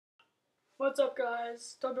What's up,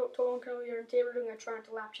 guys? Togo and Kenobi here, and today we're doing a Try Not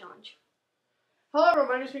to Laugh challenge. Hello everyone,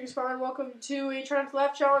 my name is Speaker Spar, and welcome to a Try Not to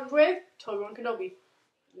Laugh challenge with Togo and Kenobi.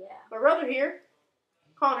 Yeah. My brother here,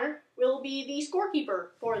 Connor, will be the scorekeeper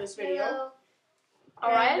for this video. Hello.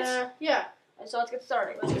 Alright. Yeah. So let's get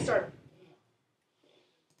started. Let's get started.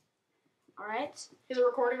 Alright. Is it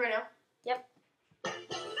recording right now? Yep.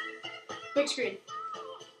 Big screen.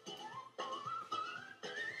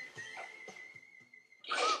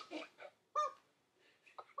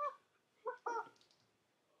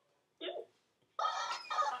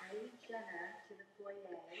 To the foyer. I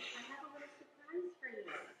have a little surprise for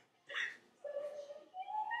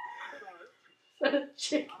you.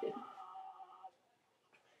 Chicken.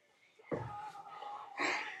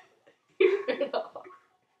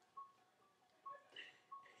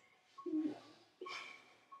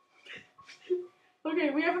 Okay,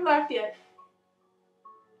 we haven't laughed yet.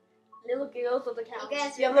 Little giggles of the count. You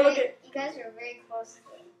guys, Yeah, are little very, you guys are very close to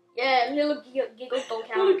me. Yeah, little giggles don't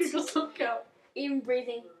count. Little giggles don't count. Even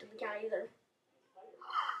breathing doesn't count either.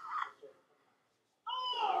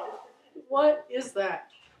 What is that?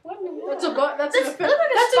 What in the world? That's a that's an This effect. looks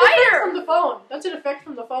like a That's an effect spider. from the phone. That's an effect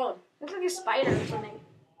from the phone. Looks like a spider or something.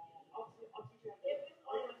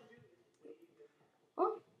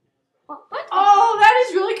 Oh. What? Oh, that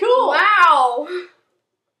is really cool. Wow.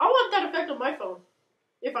 I want that effect on my phone,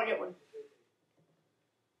 if I get one.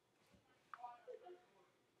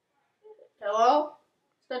 Hello?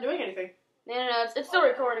 It's not doing anything. No, it's still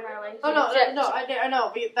recording, by the way. Oh, no, Yeah. no, I know,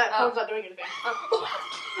 but that phone's not doing anything.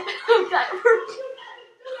 That hurt.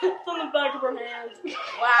 It's on the back of her hand.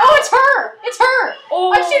 Wow. Oh, it's her! It's her!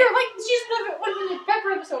 Oh. I've seen her, like, she's in the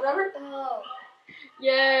Pepper episode, remember? Oh.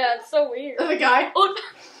 Yeah, it's so weird. The guy. Oh.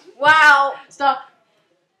 Wow. Stop.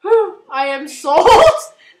 Whew, I am sold!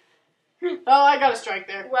 Oh, I got a strike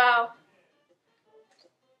there. Wow.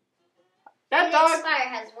 That The dog... Spire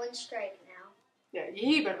has one strike now. Yeah,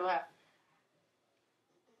 he better laugh.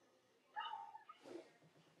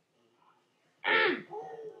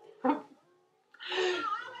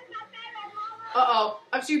 Uh-oh.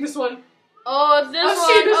 I've seen this one. Oh, it's this I've one.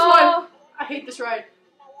 seen this Oh. one. I hate this ride.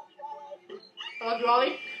 I love you,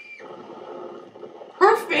 Ollie.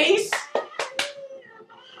 Her face!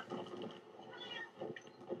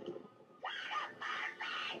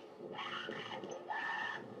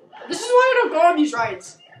 This is why I don't go on these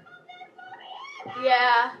rides.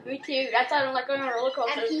 Yeah, me too. That's why I don't like going on roller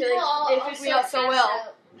coasters. And 'Cause people they freak me out so pass well.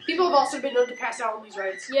 out. People have also been known to pass out on these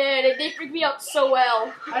rides. Yeah, they freak me out so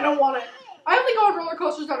well. I don't want to. I only go on roller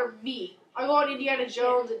coasters that are me. I go on Indiana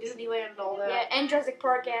Jones and Disneyland and all that. Yeah, and Jurassic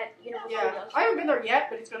Park at Universal Yeah. Studios. I haven't been there yet,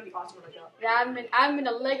 but it's gonna be awesome when I go. Yeah, I've been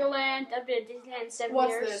to Legoland. I've been to Disneyland in 7 What's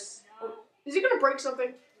years. this? Is he gonna break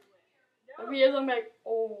something? Every year I'm like,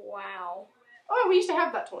 oh wow. Oh, we used to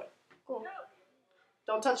have that toy. Cool.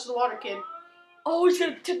 Don't touch the water, kid. Oh, he's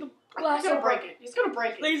gonna tip the glass He's gonna over. break it. He's gonna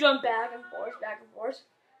break it. He's going back and forth, back and forth.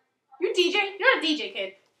 You DJ? You're not a DJ,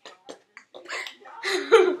 kid.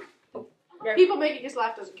 Yeah. People making his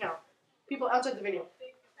laugh doesn't count. People outside the video.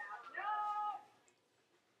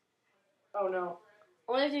 Oh no.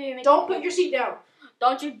 Only if you make Don't put your seat down.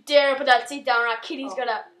 Don't you dare put that seat down, or that kitty's Oh.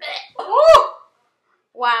 gonna. Oh!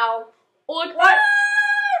 Wow. Oh, What?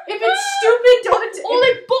 If it's stupid, don't attempt oh,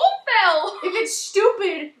 they both fell. If it's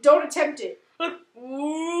stupid, don't attempt it. That's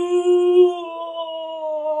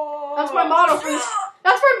my motto for this.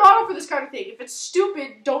 That's my motto for this kind of thing. If it's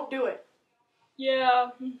stupid, don't do it. Yeah.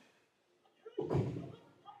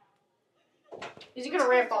 Is he gonna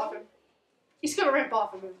ramp off him? He's gonna ramp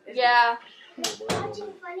off him. isn't he? Yeah.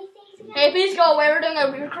 Watching funny things again. Hey, please go away. We're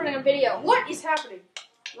recording a video. What is happening?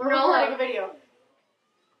 We're No. recording a video.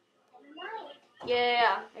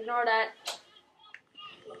 Yeah. Ignore that.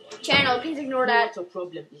 Channel, please ignore that. What your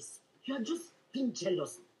problem is? You are just being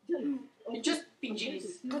jealous. You're just being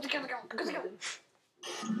genius. Go.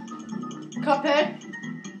 Cuphead?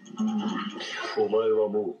 お前は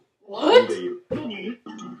もう What? でいる。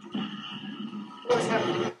 What is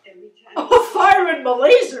happening? Oh, fireman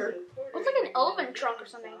Malaser! Looks like an elephant trunk or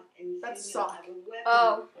something. That's sock.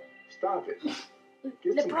 Oh. Stop it.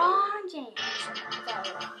 Get some LeBron James.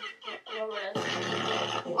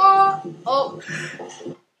 Oh!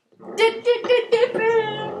 Dip.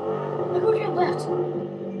 Look who came left. 5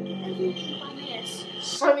 minutes.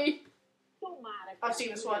 Funny. I've seen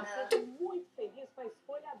this one.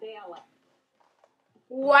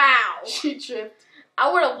 Wow. She tripped.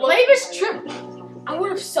 I would have Lamest trip. I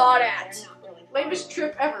would have saw that. Lamest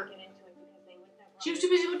trip ever. She was too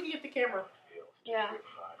busy looking at the camera. Yeah.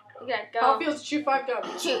 Look at that, How go. it feels to shoot 5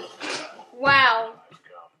 guns. Shoot. Wow.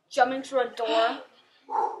 Jumping through a door.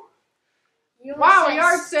 You Wow, almost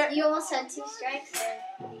yard said- sale. You almost said 2 strikes there.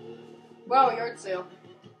 Wow, yard sale.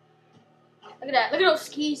 Look at that. Look at those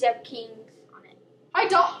skis that have kings on it. I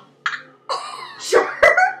don't. Sure.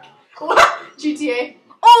 What? GTA.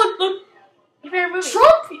 Oh, look. Your favorite movie.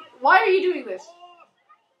 Trump. Why are you doing this?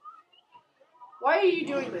 Why are you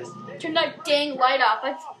doing this? Turn that dang light off.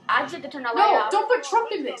 I just have to turn that light No, off. don't put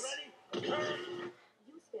Trump in this. You spend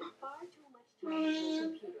far too much time on the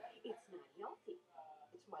computer. It's not healthy.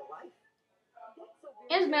 It's my life. That's so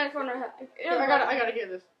very It's mad for I gotta hear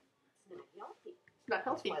this. It's not healthy. It's not It's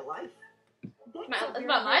healthy. my life. That's My- so it's very,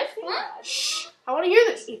 my very life? sad. What? Shh. I want to hear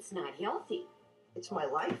this. It's not healthy. It's my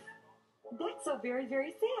life. That's so very,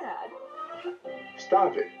 very sad.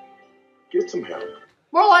 Stop it. Get some help.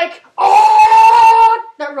 More like, oh,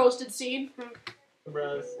 that roasted scene.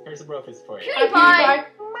 Bros, here's a brofist for you. PewDiePie. I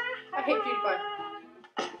hate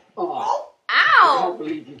PewDiePie. Oh, I Ow. can't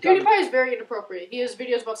believe you done it. PewDiePie is very inappropriate. He has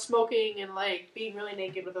videos about smoking and like being really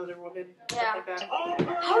naked with other women. Yeah. Stuff like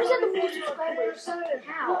that. How does that have more subscribers?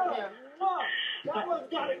 How? Yeah. That one's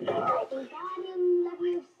gotta go.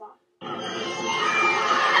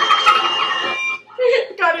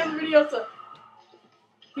 Got in the video. So.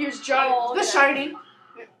 Here's Johnny. Oh, The okay. Shining.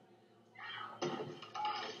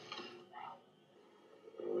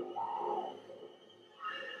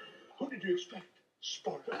 Who did you expect?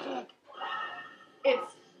 Sparta.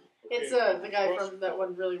 It's the guy from that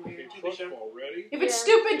one really weird TV show. Already? If it's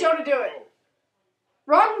Yeah. stupid, don't do it.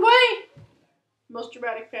 Wrong way. Most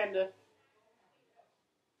dramatic panda.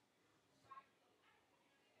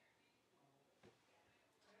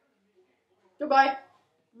 Goodbye.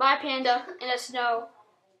 Bye, panda in the snow.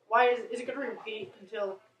 Why is it going to repeat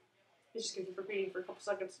until it's just going to keep repeating for a couple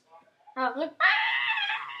seconds? Oh, look.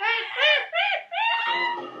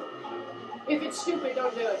 If it's stupid,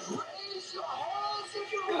 don't do it.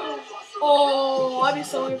 Oh, I'd be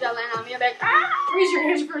so moved that land on me. I'd be like, ah! Raise your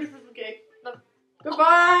hands for Christmas bouquet. Look.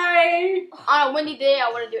 Goodbye. On a windy day,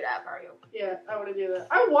 I wouldn't do that for you. Yeah, I want to do that.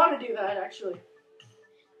 I want to do that actually.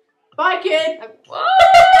 Bye, kid. Like, whoa!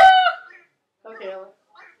 Okay.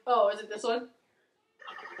 Oh, is it this one?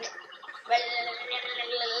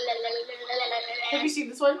 Have you seen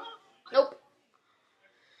this one? Nope.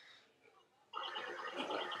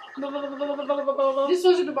 This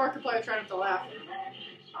wasn't a Markiplier trying not to laugh.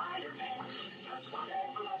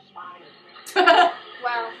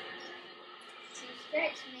 Wow. 2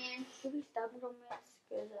 strikes, man. Should we stop it on this?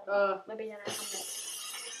 'Cause, maybe not on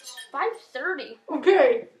this. 5:30.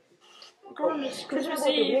 Okay. Goodness, К Christmas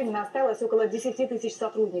разработке Eve. временно осталось около 10 тысяч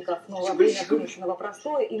сотрудников, но во время вынужденного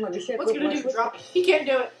простоя им обещают What's gonna выплату. do? Drop? He can't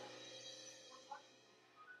do it.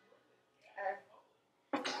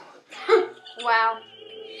 Wow.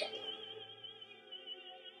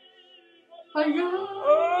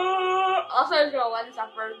 Also, I was gonna let this off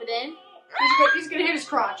first, but then. He's gonna hit his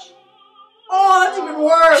crotch. Oh, that's even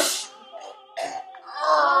worse.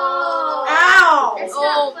 Oh. Ow! That's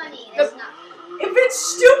Oh. not funny. That's not funny. If it's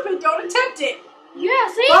stupid, don't attempt it. Yeah,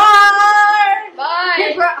 see? Bye.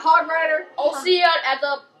 Bye. Hog Rider. I'll see you at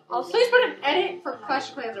the. I'll see Please put an edit for Clash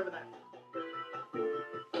of Clans over there.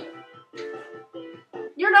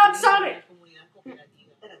 You're not Sonic.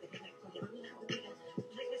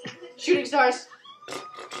 Shooting stars.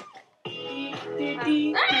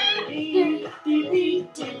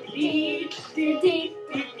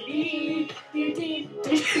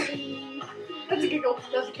 That's a giggle.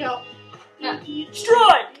 Doesn't count. Yeah.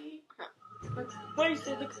 Strike!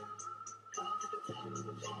 Wasted the.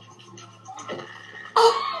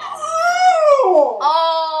 Oh!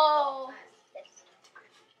 Oh!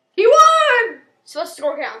 He won! So what's the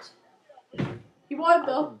score count? He won I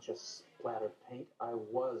though. didn't just splatter paint, I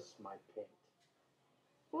was my paint.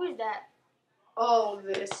 Who is that? Oh,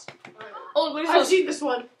 this. Oh, look at I've this. seen this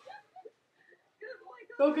one.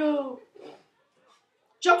 Go, go.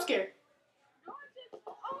 Jump scare.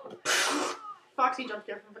 Foxy jump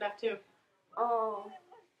scare from FNAF 2. Oh.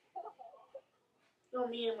 Oh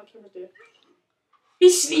man, what can we do? He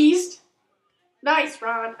sneezed. Nice,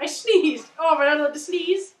 Ron. I sneezed. Oh, am I not allowed to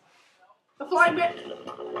sneeze? A flying bit. No,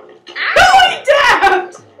 he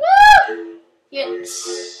dabbed! Woo! Yeah.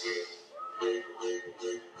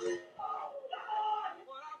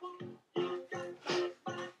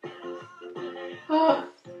 Oh,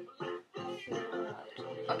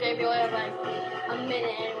 Okay, we only have like a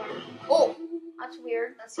minute anyway. Oh, that's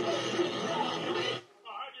weird. That's good.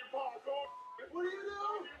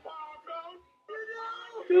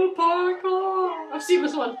 go parkour. I've seen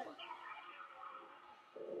this one.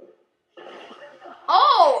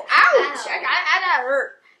 Oh, ouch! Ow. That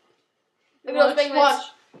hurt. Look at those big Watch.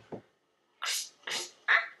 mitts.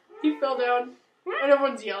 He fell down, and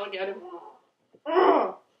everyone's yelling at him.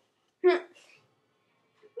 Ugh.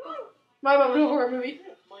 My little horror movie.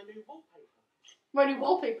 My new wallpaper. My new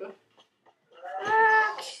wallpaper.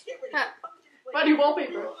 Get rid of My new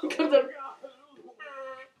wallpaper. Comes up.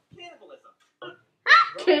 Cannibalism.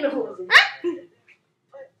 Cannibalism.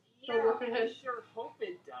 Yeah, work ahead. I sure hope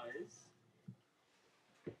it does.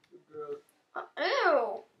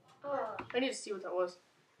 Ew. I need to see what that was.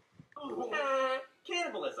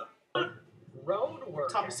 Cannibalism. Road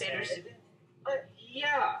work. Thomas Sanders. ahead.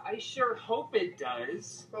 Yeah, I sure hope it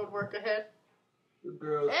does. Road work ahead. The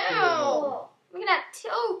girl's Ew. Look at that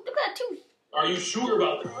tooth. Look at that tooth. Are you sure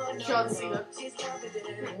about that? John Cena.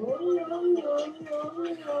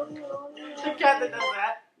 The cat that does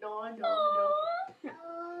that. No. Look at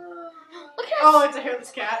that. Oh, it's a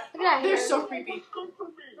hairless cat. Look at that They're hair. so creepy. Good for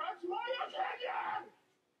me. That's my opinion.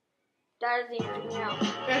 That is the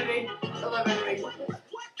out. Editing. I love editing.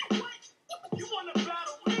 You want to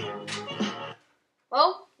battle me?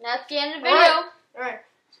 Well, that's the end of the video.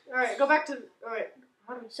 Alright, go back to. Alright.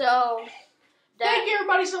 So, Thank you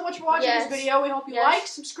everybody so much for watching Yes. this video. We hope you Yes. like,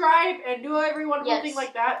 subscribe, and do every wonderful Yes. thing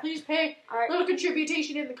like that. Please pay a Alright. little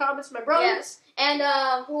contribution in the comments, my brother. Yes. And,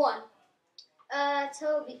 who won?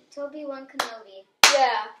 Toby won Kenobi.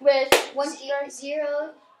 Yeah, with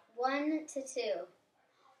 0, 1 to 2.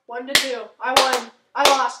 1 to 2. I won. I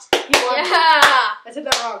lost. He won. Yeah. I said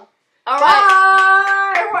that wrong. Alright.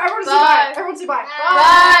 Bye! Everyone say bye. Bye. Everyone say bye.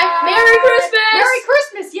 Bye. Merry Christmas. Merry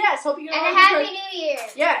Christmas. Yes. Hope you get a lot And of a good Happy presents. New Year!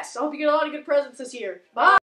 Yes. I hope you get a lot of good presents this year. Bye.